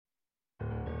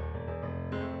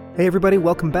Hey everybody,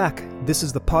 welcome back. This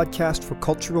is the podcast for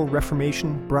Cultural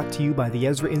Reformation, brought to you by the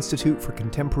Ezra Institute for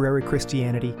Contemporary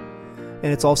Christianity, and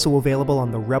it's also available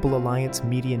on the Rebel Alliance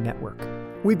Media Network.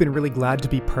 We've been really glad to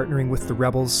be partnering with the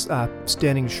Rebels,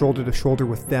 standing shoulder to shoulder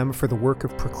with them for the work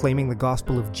of proclaiming the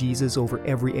gospel of Jesus over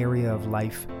every area of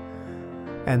life.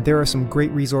 And there are some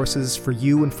great resources for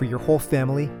you and for your whole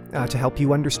family to help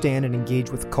you understand and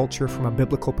engage with culture from a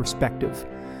biblical perspective.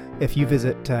 If you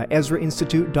visit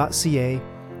EzraInstitute.ca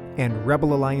and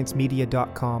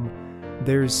RebelAllianceMedia.com,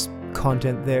 there's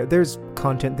content there. There's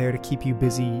content there to keep you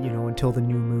busy, until the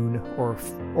new moon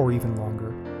or even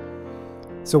longer.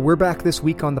 So we're back this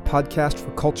week on the podcast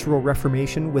for Cultural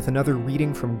Reformation with another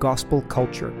reading from Gospel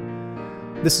Culture.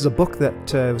 This is a book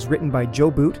that was written by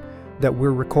Joe Boot that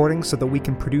we're recording so that we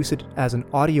can produce it as an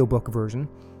audiobook version.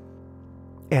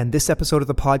 And this episode of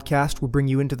the podcast will bring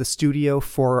you into the studio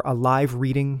for a live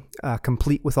reading,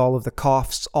 complete with all of the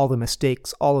coughs, all the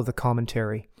mistakes, all of the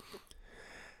commentary.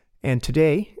 And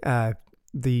today,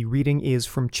 the reading is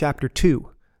from Chapter 2,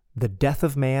 The Death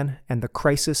of Man and the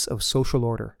Crisis of Social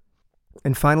Order.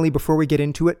 And finally, before we get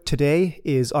into it, today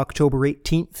is October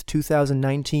 18th,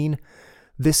 2019.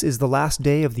 This is the last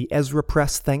day of the Ezra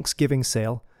Press Thanksgiving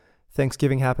sale.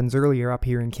 Thanksgiving happens earlier up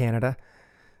here in Canada.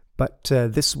 But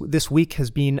this week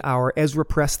has been our Ezra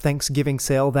Press Thanksgiving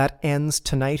sale. That ends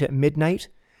tonight at midnight.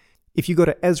 If you go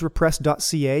to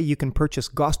ezrapress.ca, you can purchase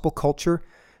Gospel Culture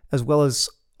as well as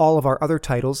all of our other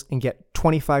titles and get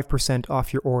 25%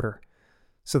 off your order.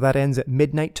 So that ends at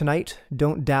midnight tonight.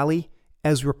 Don't dally.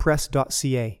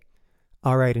 ezrapress.ca.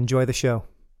 All right, enjoy the show.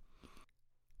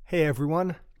 Hey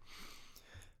everyone.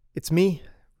 It's me,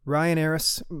 Ryan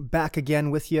Aris, back again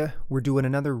with you. We're doing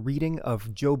another reading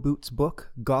of Joe Boot's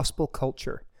book, Gospel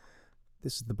Culture.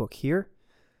 This is the book here.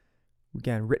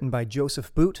 Again, written by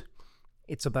Joseph Boot.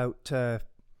 It's about a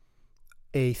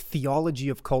theology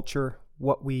of culture,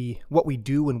 what we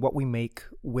do and what we make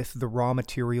with the raw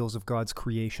materials of God's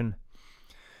creation.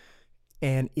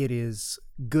 And it is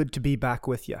good to be back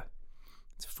with you.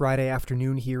 It's Friday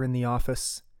afternoon here in the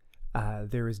office.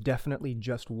 There is definitely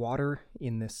just water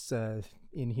in this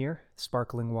in here,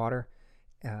 sparkling water.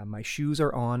 My shoes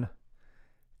are on,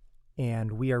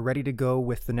 and we are ready to go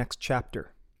with the next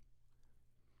chapter.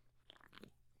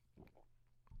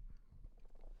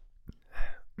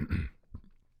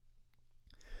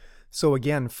 So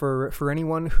again, for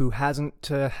anyone who hasn't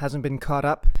been caught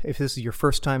up, if this is your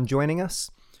first time joining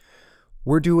us,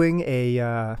 we're doing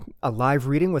a live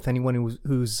reading with anyone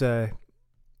who's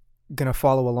gonna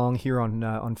follow along here on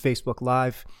Facebook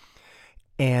Live.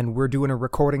 And we're doing a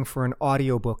recording for an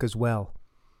audiobook as well.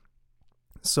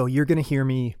 So you're going to hear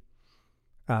me,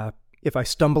 if I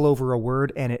stumble over a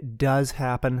word, and it does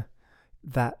happen,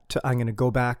 that I'm going to go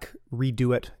back,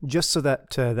 redo it, just so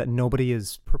that nobody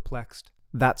is perplexed.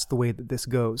 That's the way that this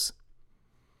goes.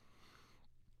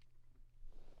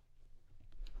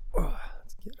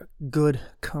 Let's get a good,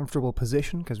 comfortable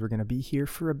position, because we're going to be here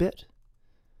for a bit.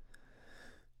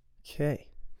 Okay.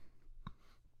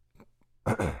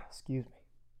 Excuse me.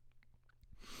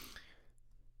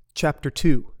 Chapter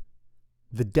 2,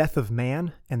 The Death of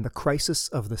Man and the Crisis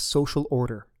of the Social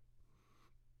Order.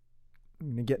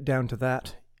 I'm going to get down to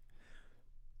that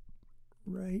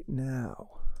right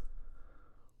now.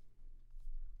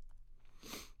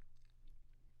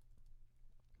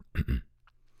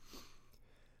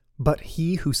 But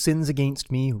he who sins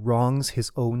against me wrongs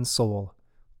his own soul.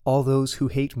 All those who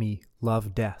hate me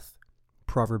love death.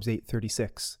 Proverbs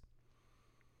 8:36.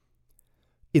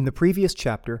 In the previous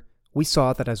chapter, we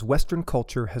saw that as Western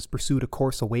culture has pursued a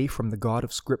course away from the God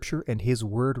of Scripture and His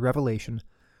Word revelation,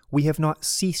 we have not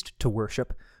ceased to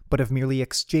worship, but have merely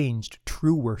exchanged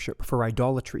true worship for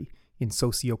idolatry in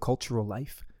socio-cultural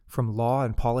life, from law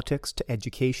and politics to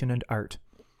education and art.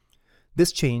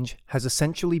 This change has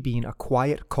essentially been a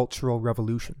quiet cultural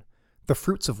revolution, the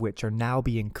fruits of which are now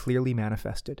being clearly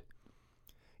manifested.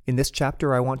 In this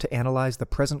chapter, I want to analyze the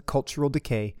present cultural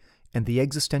decay and the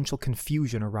existential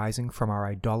confusion arising from our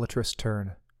idolatrous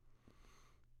turn.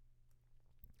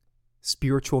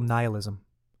 Spiritual nihilism.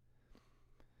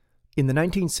 In the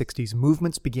 1960s,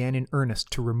 movements began in earnest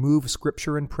to remove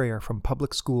scripture and prayer from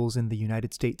public schools in the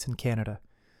United States and Canada,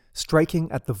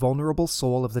 striking at the vulnerable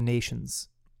soul of the nations.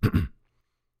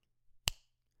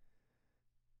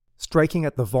 Striking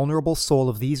at the vulnerable soul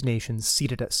of these nations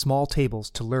seated at small tables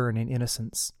to learn in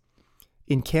innocence.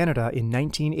 In Canada in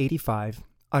 1985,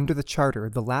 under the Charter,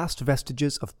 the last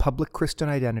vestiges of public Christian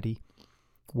identity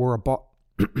were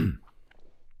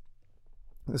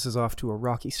This is off to a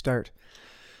rocky start.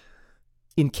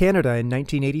 In Canada in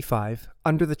 1985,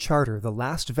 under the Charter, the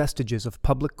last vestiges of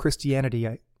public Christianity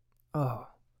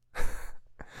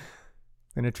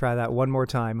I'm going to try that one more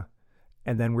time,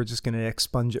 and then we're just going to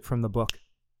expunge it from the book.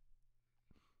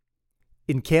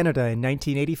 In Canada in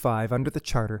 1985, under the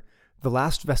Charter, the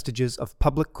last vestiges of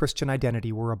public Christian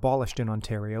identity were abolished in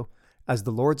Ontario, as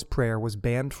the Lord's Prayer was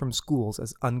banned from schools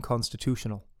as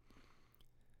unconstitutional.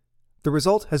 The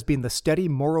result has been the steady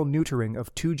moral neutering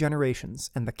of 2 generations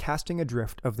and the casting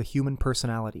adrift of the human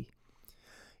personality.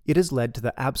 It has led to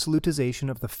the absolutization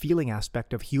of the feeling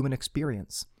aspect of human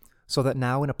experience, so that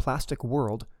now in a plastic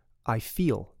world, I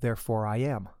feel, therefore I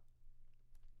am.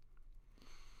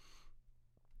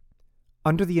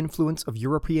 Under the influence of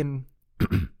European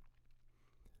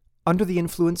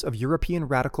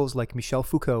radicals like Michel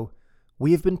Foucault,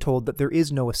 we have been told that there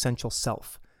is no essential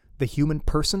self. The human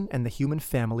person and the human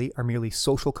family are merely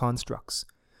social constructs.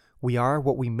 We are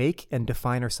what we make and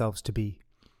define ourselves to be.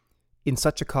 In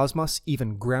such a cosmos,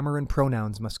 even grammar and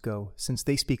pronouns must go, since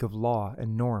they speak of law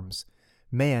and norms.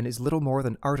 Man is little more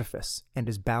than artifice, and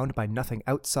is bound by nothing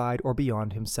outside or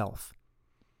beyond himself.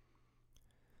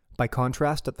 By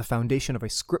contrast, at the foundation of a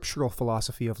scriptural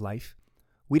philosophy of life,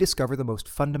 we discover the most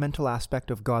fundamental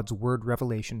aspect of God's word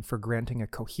revelation for granting a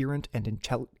coherent and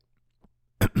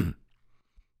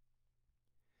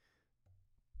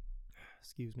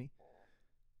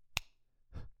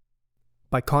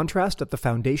By contrast, at the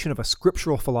foundation of a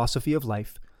scriptural philosophy of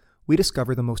life, we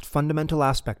discover the most fundamental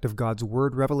aspect of God's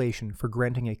word revelation for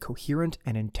granting a coherent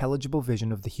and intelligible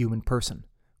vision of the human person.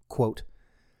 Quote,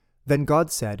 "Then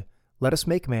God said, 'Let us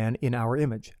make man in our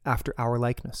image, after our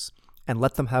likeness, and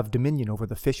let them have dominion over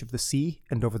the fish of the sea,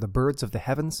 and over the birds of the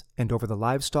heavens, and over the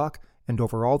livestock, and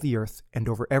over all the earth, and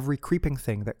over every creeping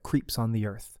thing that creeps on the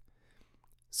earth.'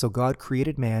 So God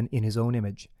created man in his own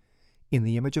image. In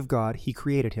the image of God he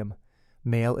created him.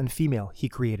 Male and female he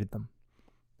created them."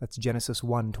 That's Genesis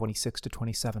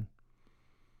 1:26-27.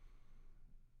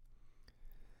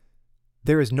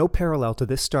 There is no parallel to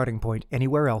this starting point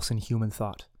anywhere else in human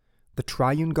thought. The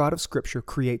triune God of Scripture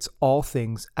creates all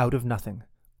things out of nothing,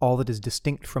 all that is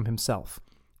distinct from himself,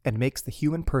 and makes the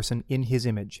human person in his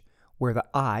image, where the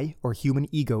I, or human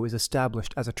ego, is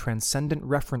established as a transcendent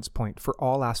reference point for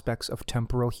all aspects of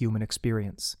temporal human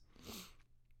experience.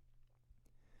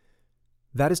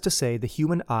 That is to say, the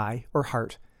human I, or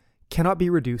heart, cannot be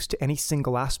reduced to any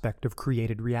single aspect of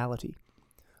created reality.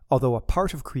 Although a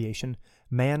part of creation,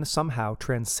 man somehow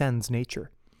transcends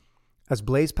nature. As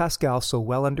Blaise Pascal so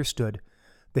well understood,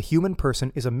 the human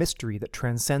person is a mystery that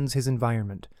transcends his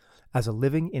environment, as a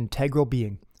living, integral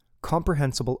being,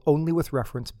 comprehensible only with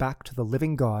reference back to the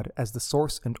living God as the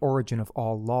source and origin of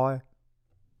all law.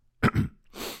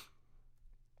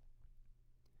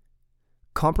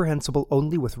 Comprehensible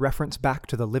only with reference back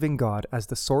to the living God as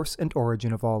the source and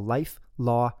origin of all life,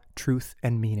 law, truth,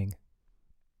 and meaning.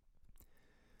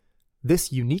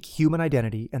 This unique human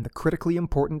identity and the critically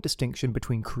important distinction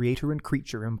between creator and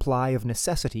creature imply of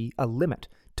necessity a limit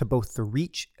to both the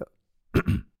reach...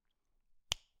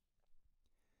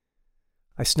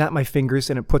 I snap my fingers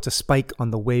and it puts a spike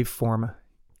on the waveform,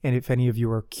 and if any of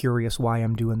you are curious why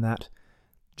I'm doing that,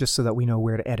 just so that we know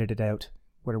where to edit it out,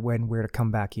 where to come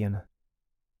back in.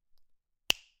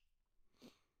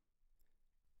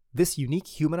 This unique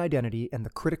human identity and the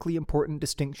critically important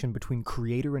distinction between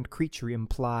creator and creature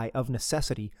imply, of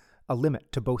necessity, a limit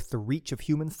to both the reach of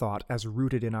human thought as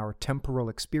rooted in our temporal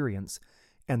experience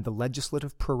and the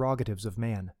legislative prerogatives of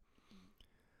man.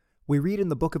 We read in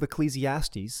the book of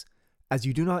Ecclesiastes, "As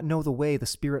you do not know the way the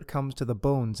spirit comes to the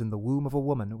bones in the womb of a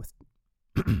woman with..."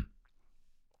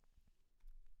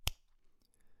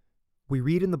 We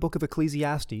read in the book of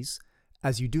Ecclesiastes,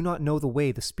 "As you do not know the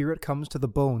way the Spirit comes to the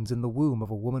bones in the womb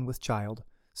of a woman with child,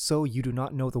 so you do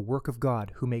not know the work of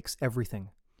God who makes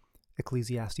everything."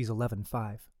 Ecclesiastes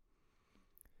 11:5.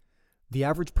 The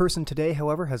average person today,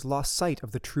 however, has lost sight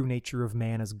of the true nature of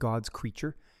man as God's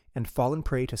creature and fallen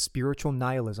prey to spiritual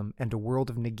nihilism and a world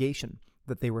of negation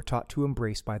that they were taught to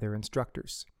embrace by their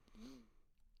instructors.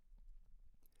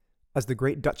 As the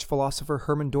great Dutch philosopher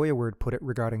Herman Dooyeweerd put it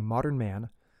regarding modern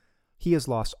man, he has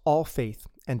lost all faith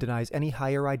and denies any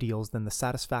higher ideals than the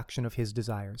satisfaction of his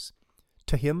desires.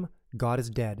 To him, God is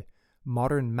dead.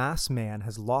 Modern mass man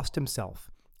has lost himself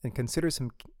and considers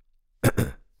him...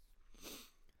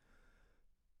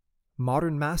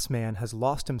 Modern mass man has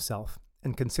lost himself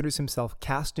and considers himself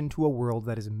cast into a world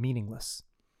that is meaningless.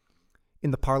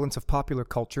 In the parlance of popular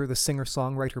culture, the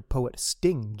singer-songwriter-poet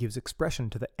Sting gives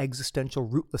expression to the existential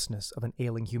rootlessness of an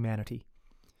ailing humanity.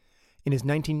 In his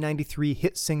 1993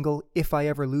 hit single, "If I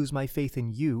Ever Lose My Faith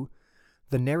in You,"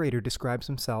 the narrator describes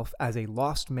himself as a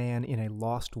lost man in a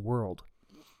lost world.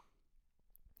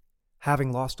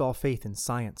 Having lost all faith in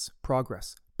science,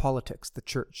 progress, politics, the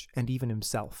church, and even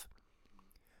himself.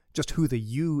 Just who the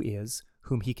you is,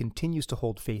 whom he continues to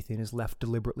hold faith in, is left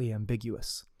deliberately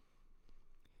ambiguous.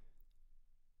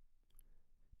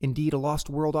 Indeed, a lost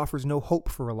world offers no hope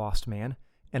for a lost man,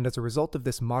 and as a result of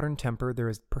this modern temper, there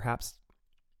is perhaps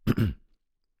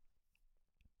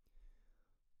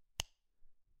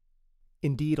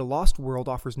Indeed, a lost world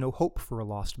offers no hope for a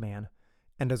lost man,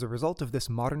 and as a result of this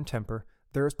modern temper,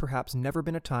 there has perhaps never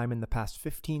been a time in the past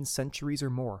 15 centuries or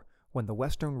more when the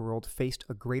Western world faced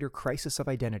a greater crisis of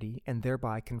identity and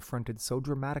thereby confronted so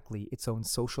dramatically its own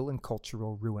social and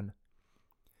cultural ruin.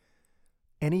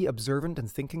 Any observant and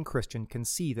thinking Christian can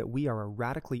see that we are a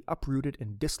radically uprooted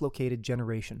and dislocated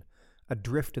generation,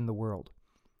 adrift in the world.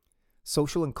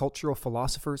 Social and cultural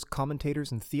philosophers,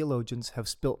 commentators, and theologians have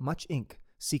spilt much ink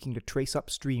seeking to trace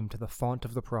upstream to the font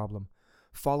of the problem,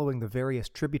 following the various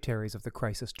tributaries of the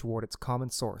crisis toward its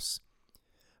common source.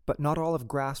 But not all have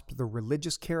grasped the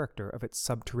religious character of its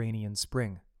subterranean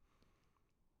spring.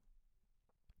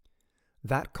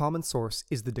 That common source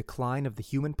is the decline of the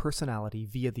human personality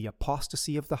via the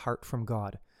apostasy of the heart from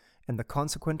God, and the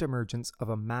consequent emergence of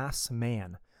a mass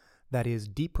man, that is,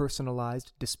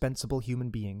 depersonalized, dispensable human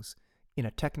beings, in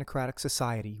a technocratic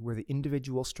society where the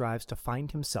individual strives to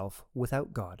find himself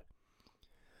without God.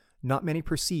 Not many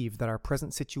perceive that our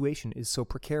present situation is so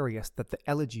precarious that the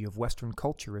elegy of Western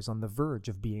culture is on the verge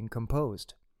of being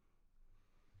composed.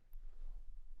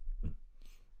 Let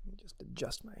me just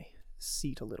adjust my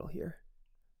seat a little here.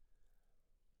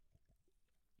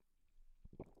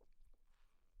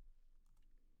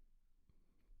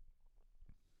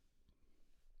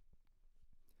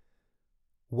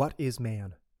 What is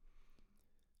man?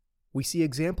 We see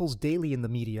examples daily in the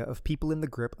media of people in the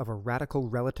grip of a radical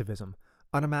relativism,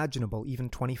 unimaginable even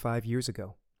 25 years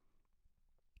ago.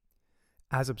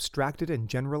 As abstracted and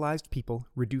generalized people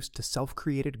reduced to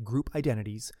self-created group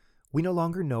identities, we no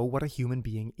longer know what a human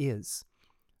being is.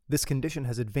 This condition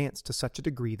has advanced to such a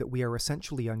degree that we are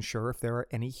essentially unsure if there are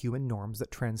any human norms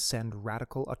that transcend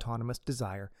radical autonomous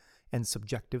desire and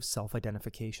subjective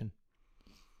self-identification.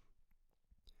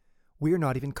 We are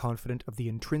not even confident of the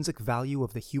intrinsic value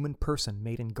of the human person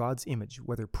made in God's image,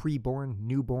 whether preborn,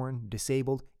 newborn,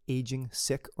 disabled, aging,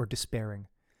 sick, or despairing.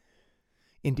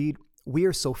 Indeed, we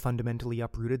are so fundamentally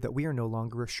uprooted that we are no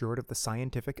longer assured of the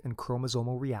scientific and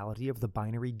chromosomal reality of the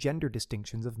binary gender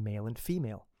distinctions of male and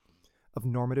female, of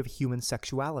normative human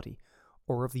sexuality,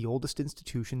 or of the oldest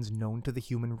institutions known to the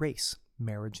human race,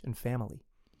 marriage and family.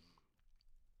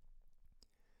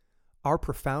 Our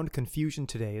profound confusion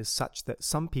today is such that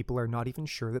some people are not even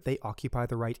sure that they occupy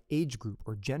the right age group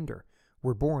or gender,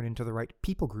 were born into the right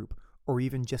people group, or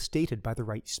even gestated by the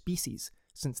right species,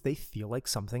 since they feel like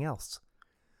something else.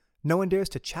 No one dares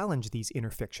to challenge these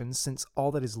inner fictions, since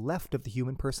all that is left of the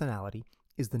human personality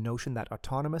is the notion that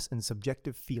autonomous and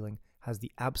subjective feeling has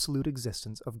the absolute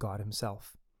existence of God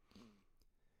Himself.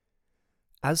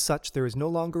 As such, there is no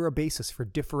longer a basis for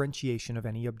differentiation of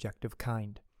any objective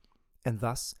kind, and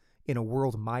thus, in a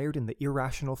world mired in the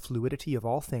irrational fluidity of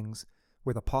all things,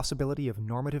 where the possibility of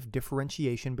normative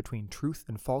differentiation between truth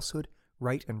and falsehood,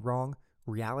 right and wrong,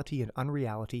 reality and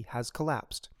unreality has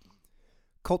collapsed,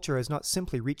 culture has not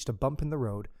simply reached a bump in the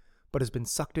road, but has been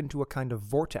sucked into a kind of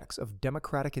vortex of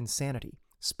democratic insanity,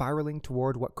 spiraling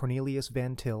toward what Cornelius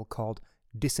Van Til called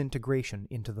disintegration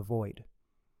into the void.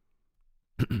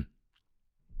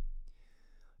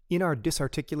 In our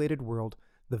disarticulated world,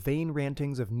 the vain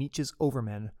rantings of Nietzsche's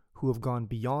overmen who have gone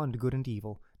beyond good and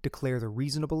evil declare the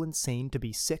reasonable and sane to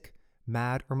be sick,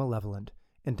 mad, or malevolent,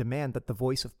 and demand that the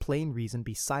voice of plain reason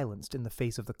be silenced in the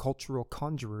face of the cultural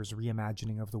conjurer's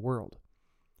reimagining of the world.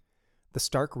 The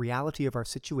stark reality of our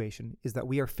situation is that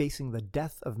we are facing the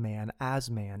death of man as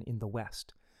man in the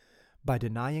West. By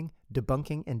denying,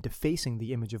 debunking, and defacing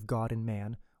the image of God in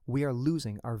man, we are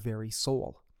losing our very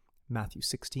soul. Matthew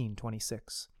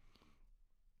 16:26.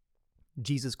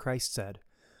 Jesus Christ said,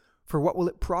 "For what will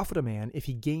it profit a man if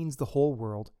he gains the whole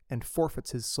world and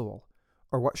forfeits his soul?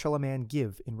 Or what shall a man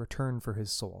give in return for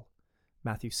his soul?"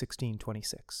 Matthew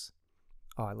 16:26.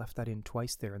 Oh, I left that in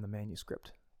twice there in the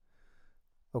manuscript.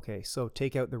 Okay, so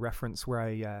take out the reference where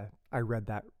I read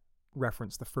that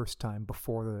reference the first time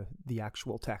before the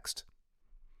actual text.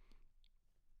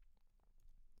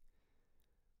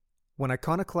 When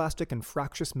iconoclastic and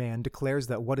fractious man declares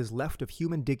that what is left of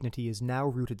human dignity is now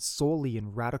rooted solely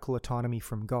in radical autonomy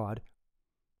from God...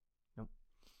 Nope,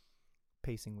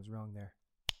 pacing was wrong there.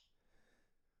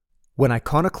 When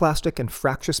iconoclastic and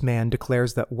fractious man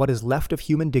declares that what is left of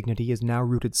human dignity is now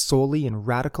rooted solely in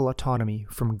radical autonomy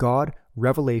from God,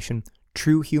 revelation,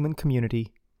 true human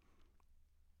community...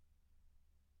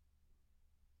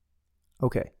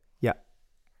 Okay, yeah.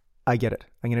 I get it.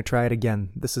 I'm going to try it again.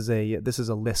 This is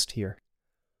a list here.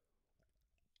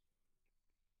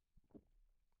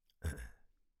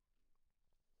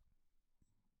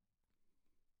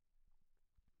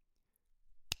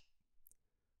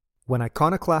 When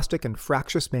iconoclastic and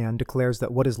fractious man declares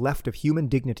that what is left of human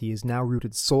dignity is now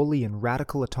rooted solely in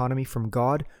radical autonomy from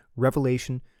God,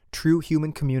 revelation, true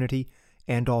human community,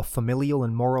 and all familial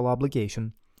and moral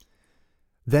obligation,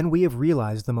 then we have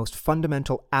realized the most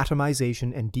fundamental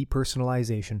atomization and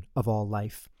depersonalization of all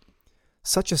life.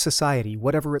 Such a society,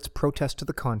 whatever its protest to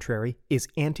the contrary, is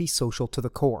antisocial to the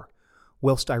core,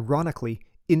 whilst ironically,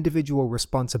 individual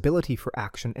responsibility for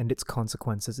action and its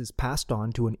consequences is passed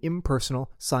on to an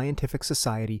impersonal, scientific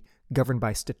society governed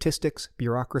by statistics,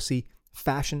 bureaucracy,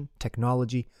 fashion,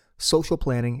 technology, social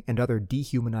planning, and other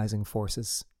dehumanizing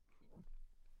forces.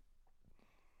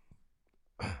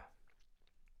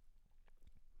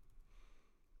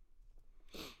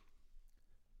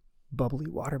 Bubbly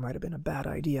water might have been a bad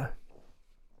idea.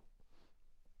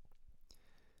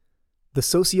 The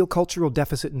sociocultural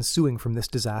deficit ensuing from this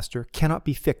disaster cannot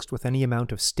be fixed with any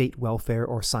amount of state welfare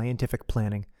or scientific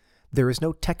planning. There is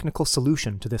no technical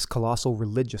solution to this colossal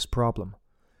religious problem.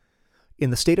 In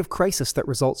the state of crisis that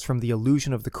results from the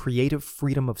illusion of the creative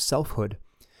freedom of selfhood,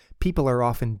 people are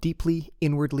often deeply,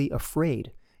 inwardly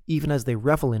afraid, even as they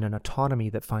revel in an autonomy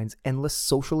that finds endless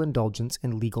social indulgence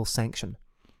and legal sanction.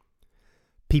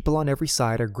 People on every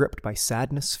side are gripped by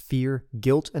sadness, fear,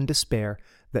 guilt, and despair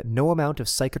that no amount of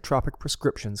psychotropic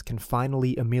prescriptions can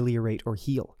finally ameliorate or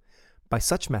heal. By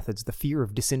such methods, the fear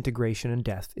of disintegration and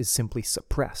death is simply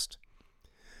suppressed.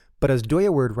 But as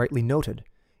Doyaward rightly noted,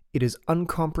 it is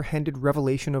uncomprehended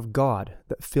revelation of God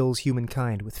that fills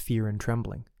humankind with fear and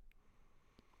trembling.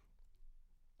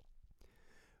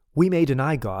 We may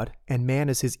deny God, and man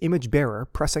as his image-bearer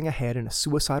pressing ahead in a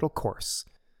suicidal course.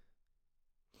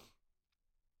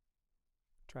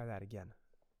 Try that again.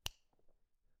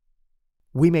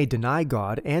 We may deny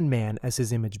God and man as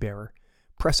his image-bearer,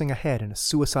 pressing ahead in a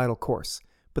suicidal course,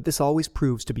 but this always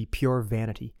proves to be pure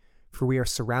vanity, for we are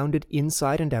surrounded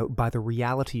inside and out by the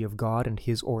reality of God and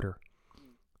his order.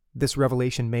 This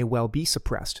revelation may well be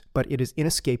suppressed, but it is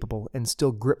inescapable and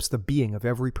still grips the being of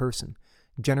every person,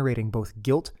 generating both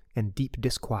guilt and deep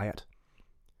disquiet.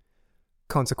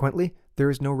 Consequently, there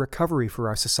is no recovery for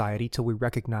our society till we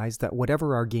recognize that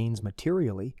whatever our gains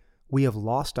materially, we have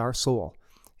lost our soul,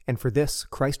 and for this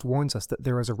Christ warns us that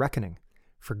there is a reckoning,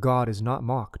 for God is not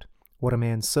mocked. What a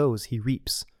man sows, he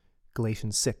reaps.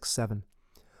 Galatians 6:7.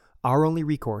 Our only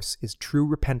recourse is true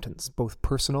repentance, both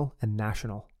personal and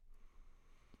national.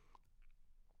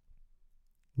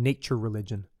 Nature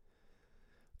religion.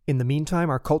 In the meantime,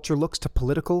 our culture looks to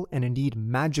political and indeed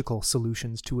magical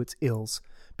solutions to its ills,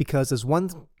 because as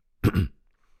one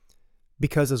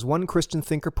Christian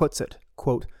thinker puts it,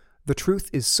 quote, "The truth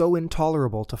is so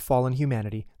intolerable to fallen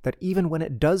humanity that even when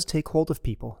it does take hold of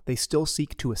people, they still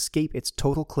seek to escape its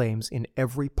total claims in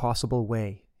every possible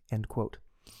way." End quote.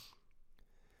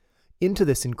 Into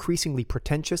this increasingly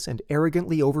pretentious and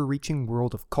arrogantly overreaching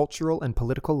world of cultural and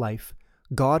political life,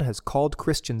 God has called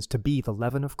Christians to be the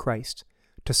leaven of Christ,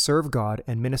 to serve God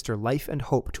and minister life and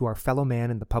hope to our fellow man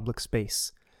in the public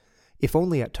space, if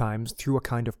only at times through a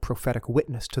kind of prophetic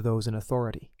witness to those in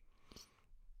authority.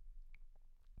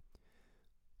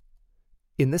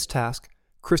 In this task,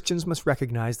 Christians must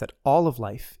recognize that all of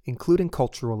life, including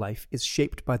cultural life, is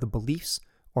shaped by the beliefs,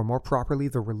 or more properly,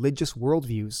 the religious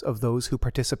worldviews of those who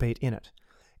participate in it,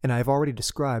 and I have already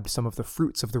described some of the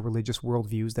fruits of the religious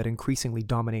worldviews that increasingly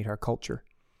dominate our culture.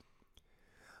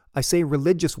 I say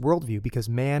religious worldview because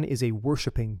man is a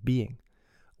worshipping being.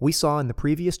 We saw in the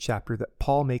previous chapter that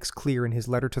Paul makes clear in his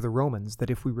letter to the Romans that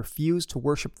if we refuse to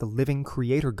worship the living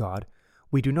Creator God,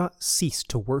 we do not cease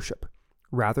to worship.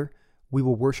 Rather, we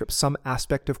will worship some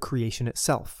aspect of creation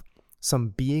itself. Some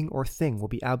being or thing will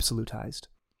be absolutized.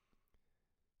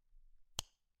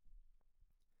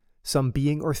 Some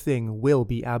being or thing will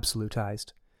be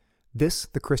absolutized. This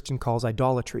the Christian calls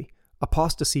idolatry,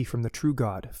 apostasy from the true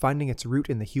God, finding its root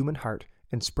in the human heart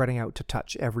and spreading out to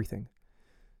touch everything.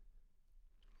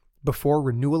 Before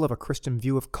renewal of a Christian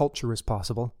view of culture is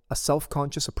possible, a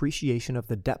self-conscious appreciation of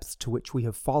the depths to which we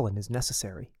have fallen is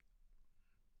necessary.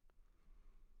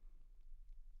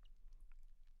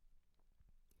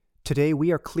 Today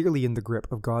we are clearly in the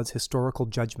grip of God's historical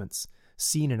judgments,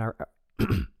 seen in our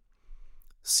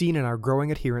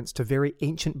growing adherence to very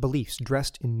ancient beliefs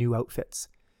dressed in new outfits.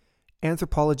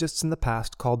 Anthropologists in the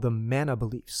past called them manna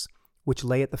beliefs, which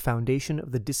lay at the foundation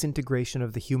of the disintegration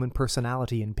of the human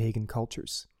personality in pagan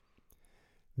cultures.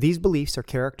 These beliefs are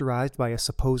characterized by a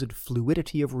supposed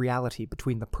fluidity of reality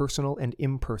between the personal and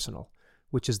impersonal,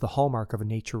 which is the hallmark of a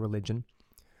nature religion,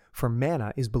 for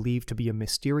mana is believed to be a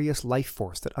mysterious life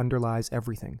force that underlies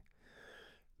everything.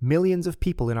 Millions of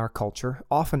people in our culture,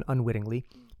 often unwittingly,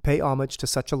 pay homage to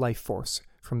such a life force,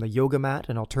 from the yoga mat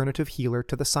and alternative healer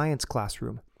to the science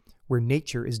classroom, where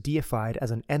nature is deified as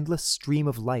an endless stream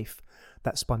of life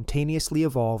that spontaneously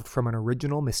evolved from an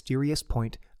original mysterious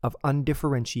point of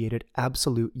undifferentiated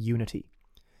absolute unity.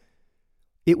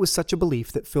 It was such a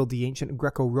belief that filled the ancient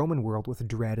Greco-Roman world with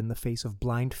dread in the face of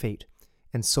blind fate,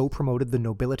 and so promoted the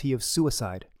nobility of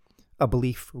suicide, a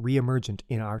belief re-emergent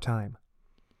in our time.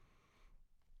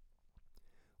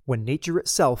 When nature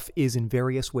itself is in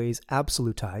various ways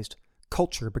absolutized,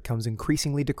 culture becomes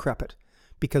increasingly decrepit,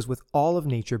 because with all of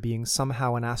nature being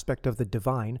somehow an aspect of the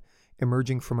divine,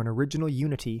 emerging from an original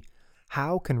unity,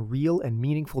 how can real and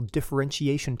meaningful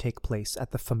differentiation take place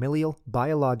at the familial,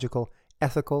 biological,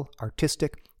 ethical,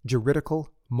 artistic, juridical,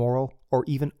 moral, or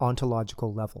even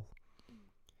ontological level?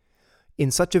 In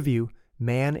such a view,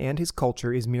 man and his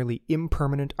culture is merely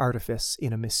impermanent artifice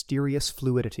in a mysterious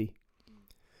fluidity.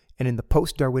 And in the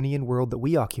post-Darwinian world that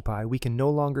we occupy, we can no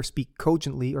longer speak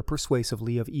cogently or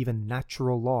persuasively of even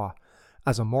natural law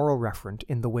as a moral referent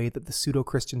in the way that the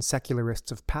pseudo-Christian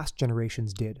secularists of past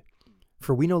generations did,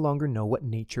 for we no longer know what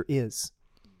nature is.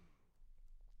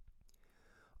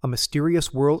 A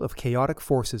mysterious world of chaotic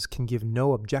forces can give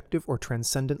no objective or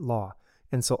transcendent law,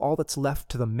 and so all that's left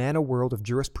to the mana world of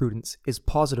jurisprudence is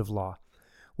positive law,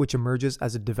 which emerges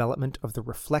as a development of the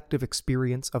reflective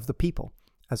experience of the people,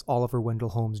 as Oliver Wendell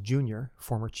Holmes Jr.,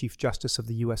 former Chief Justice of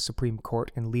the U.S. Supreme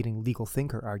Court and leading legal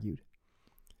thinker, argued.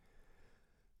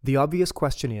 The obvious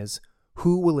question is,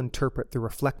 who will interpret the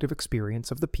reflective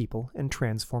experience of the people and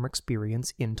transform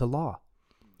experience into law?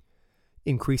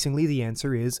 Increasingly, the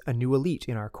answer is a new elite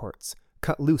in our courts,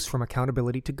 cut loose from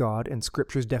accountability to God and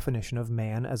Scripture's definition of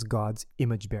man as God's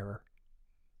image bearer.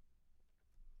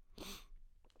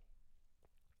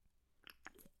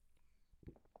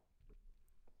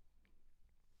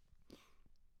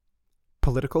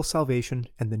 Political salvation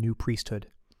and the new priesthood.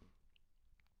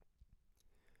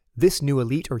 This new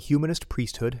elite or humanist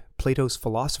priesthood, Plato's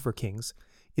philosopher kings,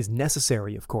 is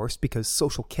necessary, of course, because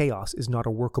social chaos is not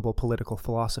a workable political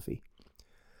philosophy.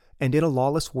 And in a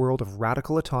lawless world of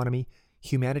radical autonomy,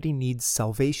 humanity needs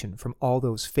salvation from all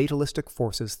those fatalistic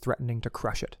forces threatening to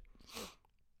crush it.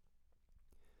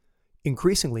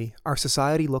 Increasingly, our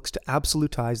society looks to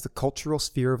absolutize the cultural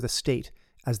sphere of the state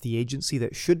as the agency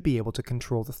that should be able to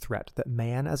control the threat that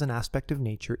man as an aspect of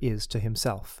nature is to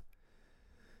himself.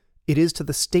 It is to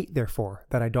the state, therefore,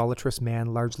 that idolatrous man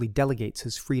largely delegates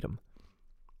his freedom.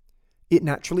 It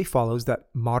naturally follows that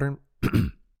modern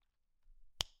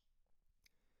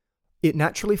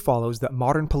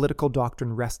political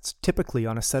doctrine rests typically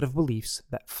on a set of beliefs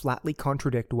that flatly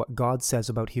contradict what God says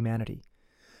about humanity.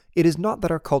 It is not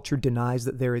that our culture denies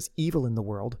that there is evil in the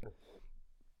world,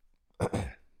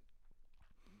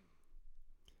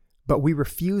 but we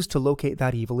refuse to locate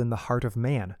that evil in the heart of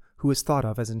man, who is thought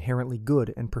of as inherently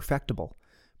good and perfectible,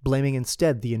 blaming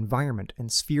instead the environment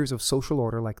and spheres of social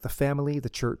order like the family, the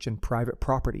church, and private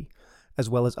property, as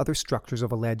well as other structures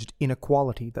of alleged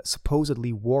inequality that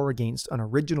supposedly war against an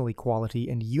original equality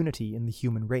and unity in the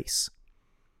human race.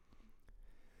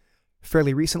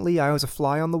 Fairly recently, I was a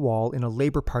fly on the wall in a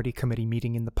Labour Party committee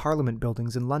meeting in the Parliament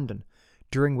buildings in London,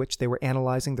 during which they were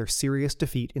analysing their serious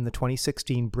defeat in the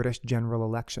 2016 British general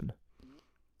election.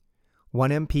 One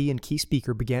MP and key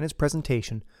speaker began his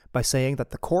presentation by saying that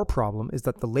the core problem is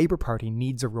that the Labour Party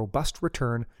needs a robust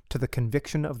return to the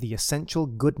conviction of the essential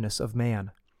goodness of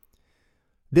man.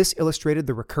 This illustrated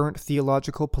the recurrent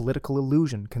theological political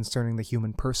illusion concerning the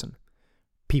human person.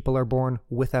 People are born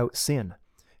without sin,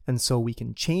 and so we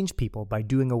can change people by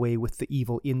doing away with the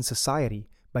evil in society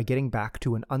by getting back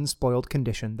to an unspoiled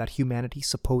condition that humanity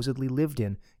supposedly lived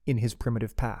in his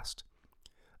primitive past,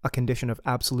 a condition of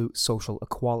absolute social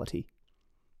equality.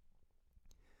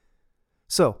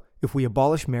 So, if we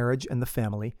abolish marriage and the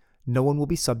family, no one will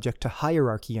be subject to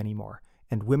hierarchy anymore,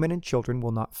 and women and children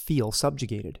will not feel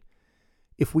subjugated.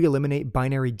 If we eliminate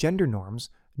binary gender norms,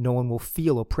 no one will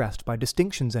feel oppressed by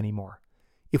distinctions anymore.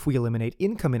 If we eliminate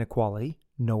income inequality,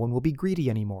 no one will be greedy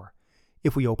anymore.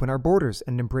 If we open our borders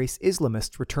and embrace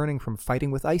Islamists returning from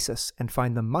fighting with ISIS and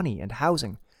find them money and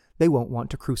housing, they won't want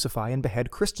to crucify and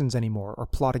behead Christians anymore or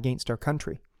plot against our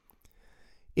country.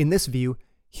 In this view,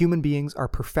 human beings are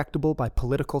perfectible by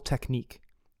political technique,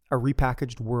 a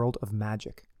repackaged world of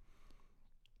magic.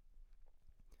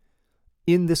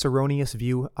 In this erroneous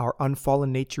view, our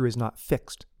unfallen nature is not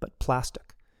fixed, but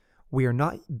plastic. We are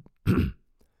not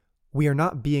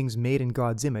beings made in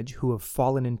God's image who have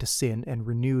fallen into sin and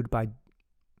renewed by...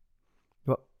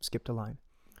 skipped a line.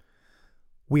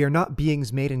 We are not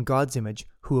beings made in God's image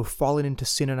who have fallen into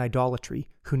sin and idolatry,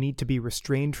 who need to be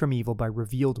restrained from evil by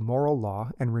revealed moral law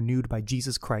and renewed by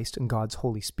Jesus Christ and God's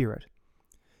Holy Spirit.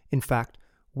 In fact,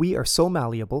 we are so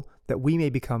malleable that we may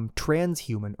become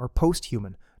transhuman or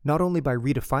posthuman, not only by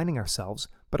redefining ourselves,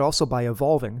 but also by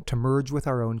evolving to merge with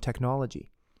our own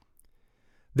technology.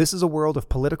 This is a world of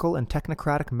political and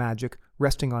technocratic magic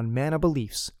resting on mana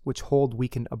beliefs which hold we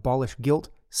can abolish guilt,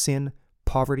 sin,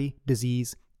 poverty,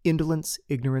 disease, indolence,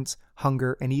 ignorance,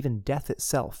 hunger, and even death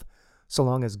itself, so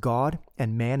long as God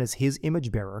and man as his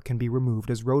image bearer can be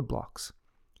removed as roadblocks.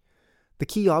 The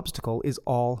key obstacle is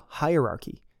all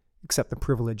hierarchy, except the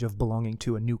privilege of belonging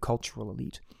to a new cultural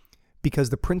elite,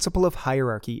 because the principle of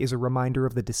hierarchy is a reminder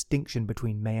of the distinction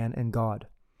between man and God.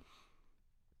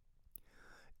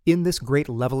 In this great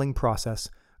leveling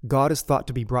process, God is thought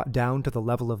to be brought down to the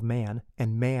level of man,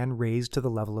 and man raised to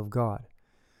the level of God.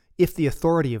 If the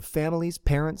authority of families,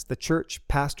 parents, the church,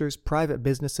 pastors, private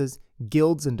businesses,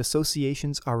 guilds, and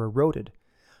associations are eroded,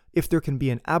 if there can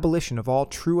be an abolition of all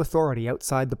true authority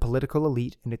outside the political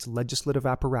elite and its legislative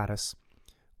apparatus,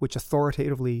 which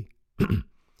authoritatively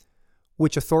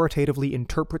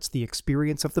interprets the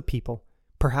experience of the people,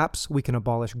 perhaps we can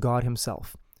abolish God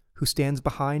himself, who stands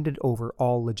behind and over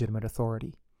all legitimate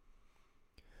authority.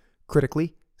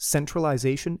 Critically,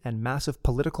 centralization and massive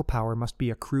political power must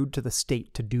be accrued to the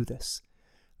state to do this.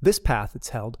 This path, it's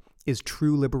held, is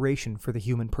true liberation for the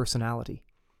human personality.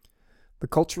 The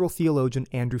cultural theologian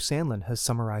Andrew Sandlin has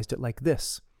summarized it like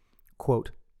this, quote,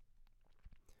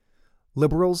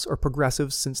 "Liberals or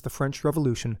progressives since the French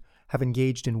Revolution have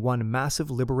engaged in one massive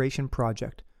liberation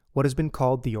project, what has been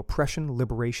called the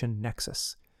oppression-liberation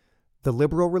nexus. The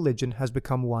liberal religion has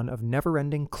become one of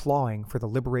never-ending clawing for the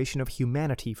liberation of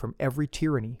humanity from every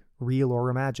tyranny, real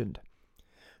or imagined.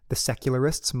 The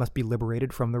secularists must be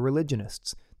liberated from the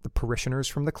religionists, the parishioners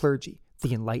from the clergy,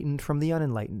 the enlightened from the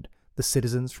unenlightened, the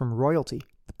citizens from royalty,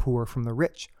 the poor from the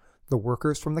rich, the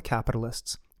workers from the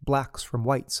capitalists, blacks from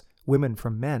whites, women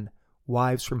from men,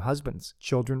 wives from husbands,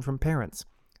 children from parents,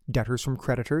 debtors from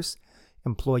creditors,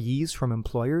 employees from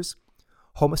employers,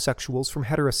 homosexuals from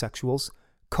heterosexuals,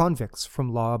 convicts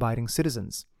from law-abiding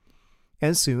citizens.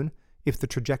 And soon, if the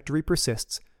trajectory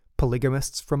persists,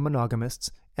 polygamists from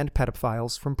monogamists, and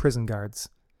pedophiles from prison guards.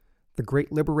 The great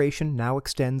liberation now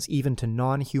extends even to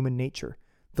non-human nature,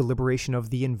 the liberation of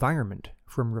the environment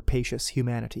from rapacious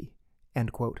humanity."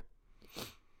 End quote.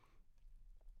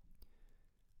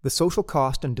 The social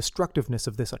cost and destructiveness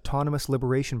of this autonomous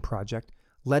liberation project,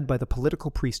 led by the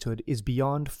political priesthood, is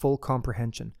beyond full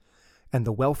comprehension, and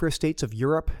the welfare states of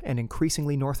Europe and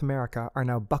increasingly North America are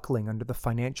now buckling under the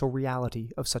financial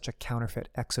reality of such a counterfeit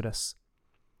exodus.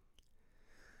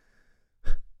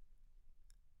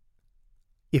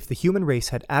 If the human race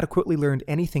had adequately learned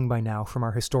anything by now from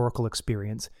our historical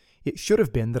experience, it should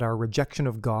have been that our rejection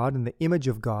of God and the image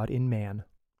of God in man.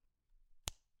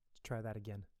 Let's try that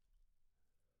again.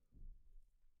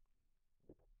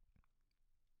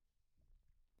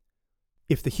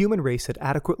 If the human race had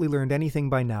adequately learned anything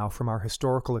by now from our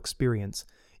historical experience,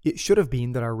 it should have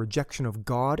been that our rejection of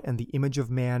God and the image of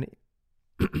man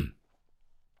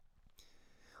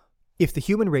If the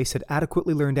human race had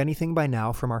adequately learned anything by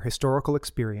now from our historical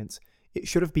experience, it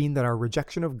should have been that our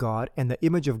rejection of God and the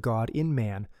image of God in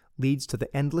man leads to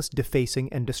the endless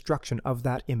defacing and destruction of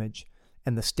that image,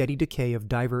 and the steady decay of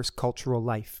diverse cultural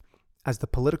life, as the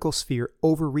political sphere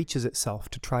overreaches itself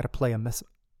to try to play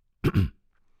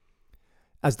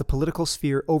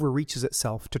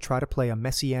a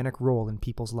messianic role in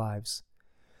people's lives.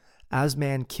 As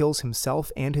man kills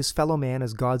himself and his fellow man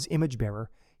as God's image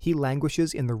bearer, he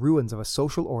languishes in the ruins of a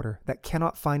social order that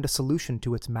cannot find a solution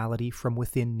to its malady from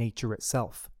within nature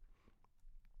itself.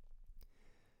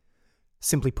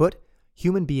 Simply put,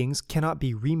 human beings cannot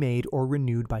be remade or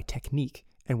renewed by technique,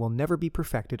 and will never be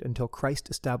perfected until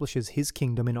Christ establishes his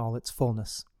kingdom in all its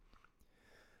fullness.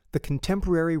 The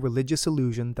contemporary religious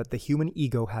illusion that the human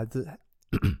ego has the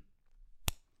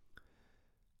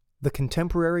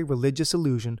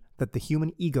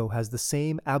human ego has the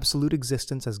same absolute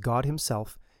existence as God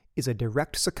himself is a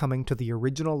direct succumbing to the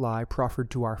original lie proffered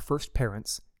to our first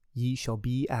parents, "Ye shall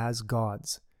be as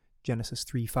gods," Genesis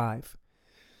 3:5.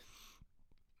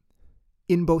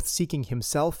 In both seeking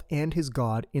himself and his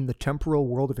God in the temporal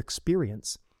world of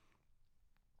experience,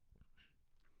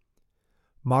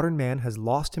 modern man has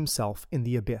lost himself in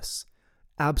the abyss,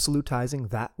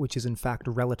 absolutizing that which is in fact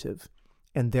relative,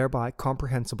 and thereby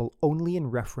comprehensible only in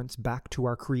reference back to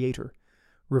our Creator,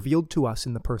 revealed to us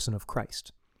in the person of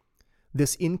Christ.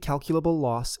 This incalculable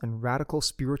loss and radical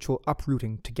spiritual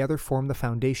uprooting together form the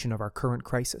foundation of our current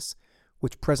crisis,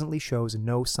 which presently shows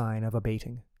no sign of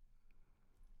abating.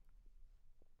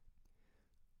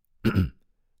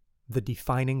 the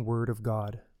defining word of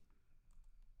God.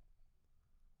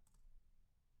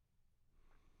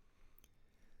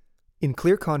 In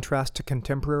clear contrast to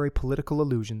contemporary political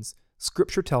illusions,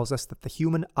 Scripture tells us that the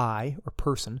human I, or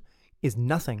person, is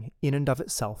nothing in and of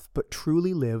itself, but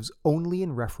truly lives only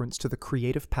in reference to the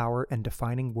creative power and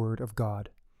defining word of God.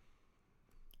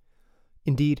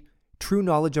 Indeed, true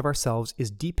knowledge of ourselves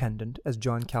is dependent, as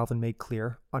John Calvin made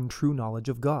clear, on true knowledge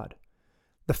of God.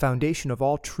 The foundation of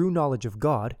all true knowledge of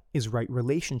God is right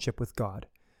relationship with God.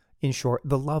 In short,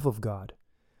 the love of God.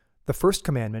 The first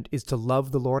commandment is to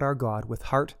love the Lord our God with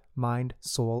heart, mind,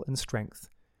 soul, and strength.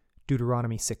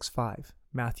 Deuteronomy 6:5,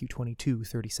 Matthew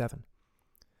 22:37.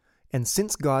 And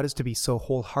since God is to be so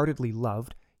wholeheartedly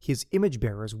loved, his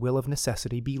image-bearers will of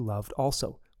necessity be loved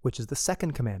also, which is the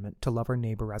second commandment, to love our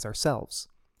neighbor as ourselves.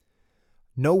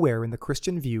 Nowhere in the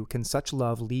Christian view can such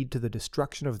love lead to the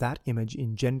destruction of that image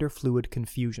in gender-fluid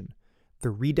confusion, the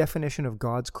redefinition of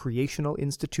God's creational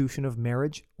institution of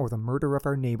marriage, or the murder of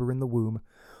our neighbor in the womb,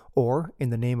 or,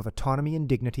 in the name of autonomy and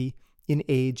dignity, in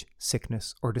age,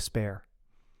 sickness, or despair.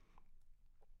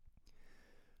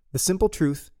 The simple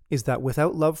truth is that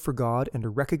without love for God and a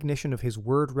recognition of his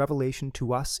word revelation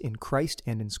to us in Christ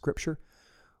and in Scripture,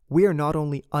 we are not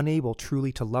only unable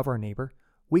truly to love our neighbor,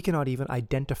 we cannot even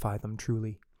identify them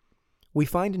truly. We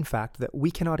find, in fact, that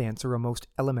we cannot answer a most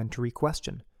elementary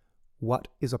question. What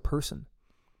is a person?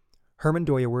 Herman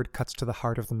Dooyeweerd cuts to the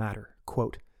heart of the matter.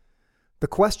 Quote, "The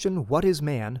question, what is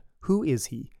man, who is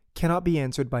he, cannot be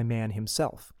answered by man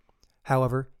himself.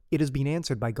 However, it has been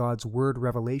answered by God's word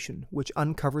revelation, which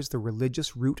uncovers the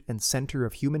religious root and center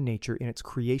of human nature in its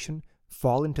creation,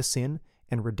 fall into sin,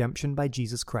 and redemption by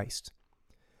Jesus Christ.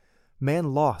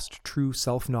 Man lost true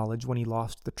self-knowledge when he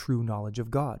lost the true knowledge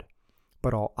of God.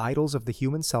 But all idols of the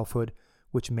human selfhood,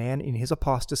 which man in his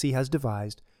apostasy has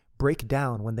devised, break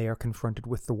down when they are confronted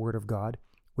with the word of God,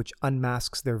 which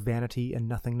unmasks their vanity and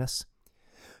nothingness.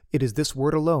 It is this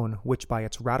word alone which by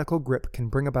its radical grip can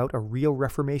bring about a real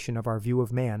reformation of our view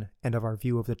of man and of our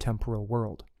view of the temporal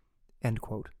world." End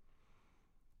quote.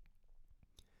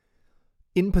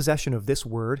 In possession of this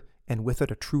word, and with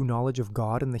it a true knowledge of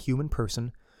God and the human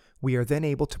person, we are then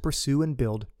able to pursue and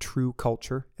build true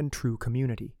culture and true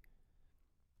community.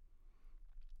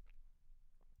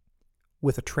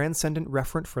 With a transcendent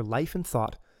referent for life and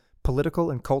thought,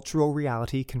 political and cultural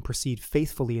reality can proceed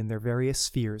faithfully in their various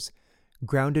spheres,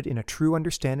 grounded in a true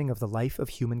understanding of the life of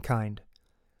humankind.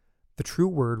 The true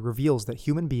word reveals that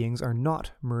human beings are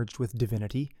not merged with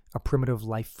divinity, a primitive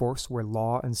life force where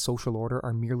law and social order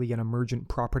are merely an emergent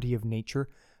property of nature,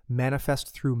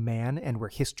 manifest through man, and where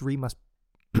history must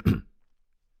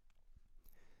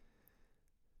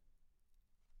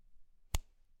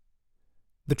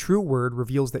The true word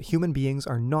reveals that human beings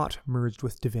are not merged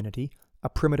with divinity, a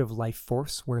primitive life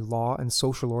force where law and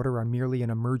social order are merely an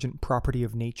emergent property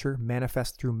of nature,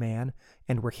 manifest through man,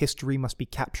 and where history must be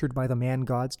captured by the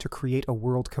man-gods to create a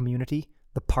world community,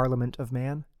 the parliament of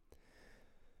man.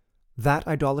 That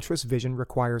idolatrous vision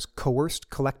requires coerced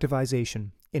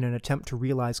collectivization in an attempt to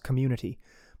realize community,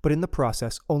 but in the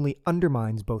process only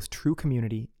undermines both true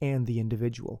community and the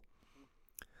individual.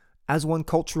 As one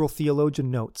cultural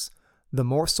theologian notes, the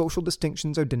more social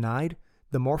distinctions are denied,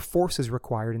 the more force is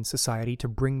required in society to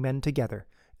bring men together,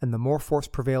 and the more force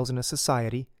prevails in a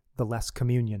society, the less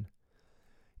communion.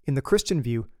 In the Christian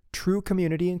view, true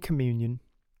community and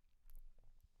communion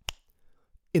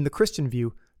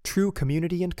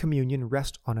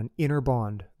rest on an inner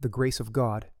bond, the grace of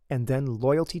God, and then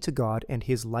loyalty to God and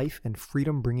his life and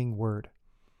freedom-bringing word.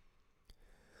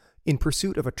 In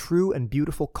pursuit of a true and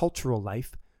beautiful cultural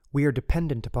life, we are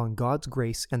dependent upon God's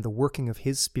grace and the working of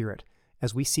his Spirit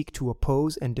as we seek to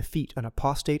oppose and defeat an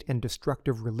apostate and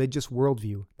destructive religious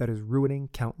worldview that is ruining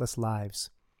countless lives.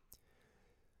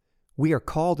 We are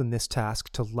called in this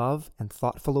task to love and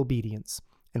thoughtful obedience,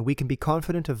 and we can be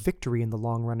confident of victory in the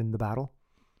long run in the battle.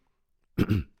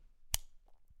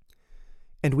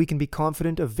 And we can be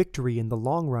confident of victory in the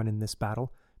long run in this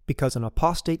battle, because an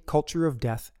apostate culture of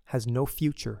death has no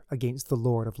future against the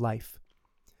Lord of life.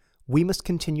 We must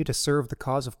continue to serve the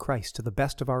cause of Christ to the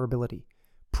best of our ability,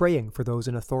 praying for those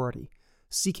in authority,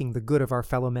 seeking the good of our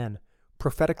fellow men,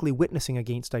 prophetically witnessing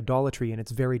against idolatry in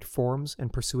its varied forms,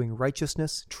 and pursuing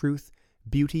righteousness, truth,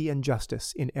 beauty, and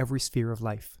justice in every sphere of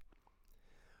life.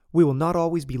 We will not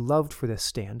always be loved for this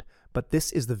stand, but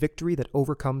this is the victory that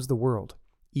overcomes the world,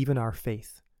 even our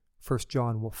faith. 1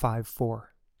 John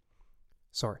 5:4.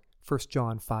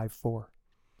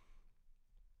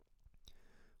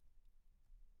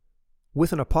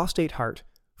 With an apostate heart,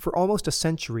 for almost a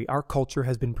century our culture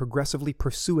has been progressively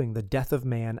pursuing the death of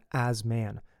man,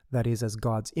 that is, as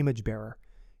God's image-bearer,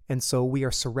 and so we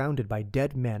are surrounded by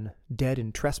dead men, dead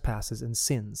in trespasses and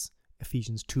sins.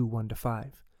 Ephesians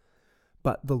 2:1-5.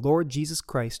 But the Lord Jesus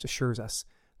Christ assures us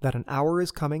that an hour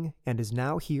is coming and is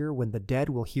now here when the dead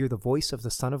will hear the voice of the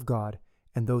Son of God,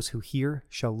 and those who hear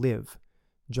shall live.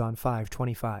 John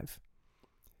 5:25.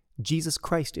 Jesus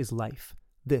Christ is life.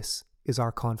 This is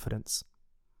our confidence.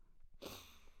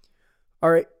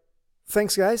 All right.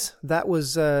 Thanks, guys. That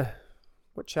was,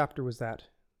 what chapter was that?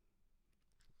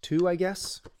 2, I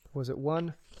guess? Was it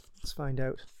 1? Let's find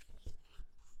out.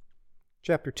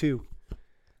 Chapter 2.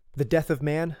 The Death of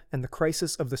Man and the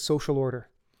Crisis of the Social Order.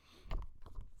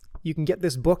 You can get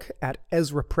this book at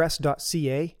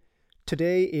ezrapress.ca.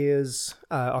 Today is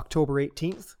October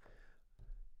 18th.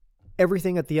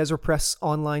 Everything at the Ezra Press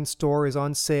online store is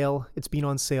on sale. It's been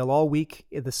on sale all week.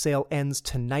 The sale ends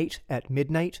tonight at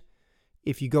midnight.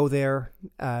 If you go there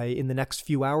in the next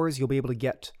few hours, you'll be able to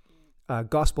get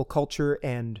Gospel Culture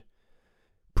and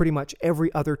pretty much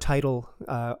every other title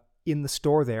in the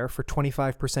store there for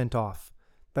 25% off.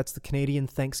 That's the Canadian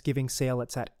Thanksgiving sale.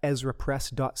 It's at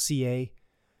ezrapress.ca.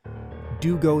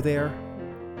 Do go there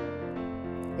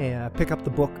and pick up the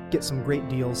book, get some great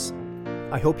deals.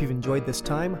 I hope you've enjoyed this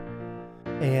time,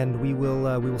 and we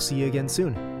will see you again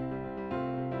soon.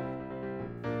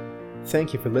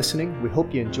 Thank you for listening. We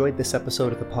hope you enjoyed this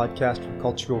episode of the podcast for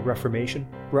Cultural Reformation,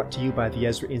 brought to you by the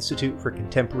Ezra Institute for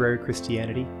Contemporary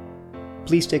Christianity.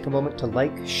 Please take a moment to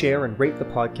like, share, and rate the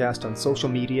podcast on social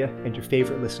media and your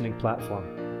favorite listening platform.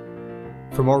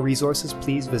 For more resources,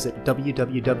 please visit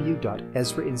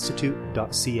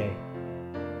www.ezrainstitute.ca.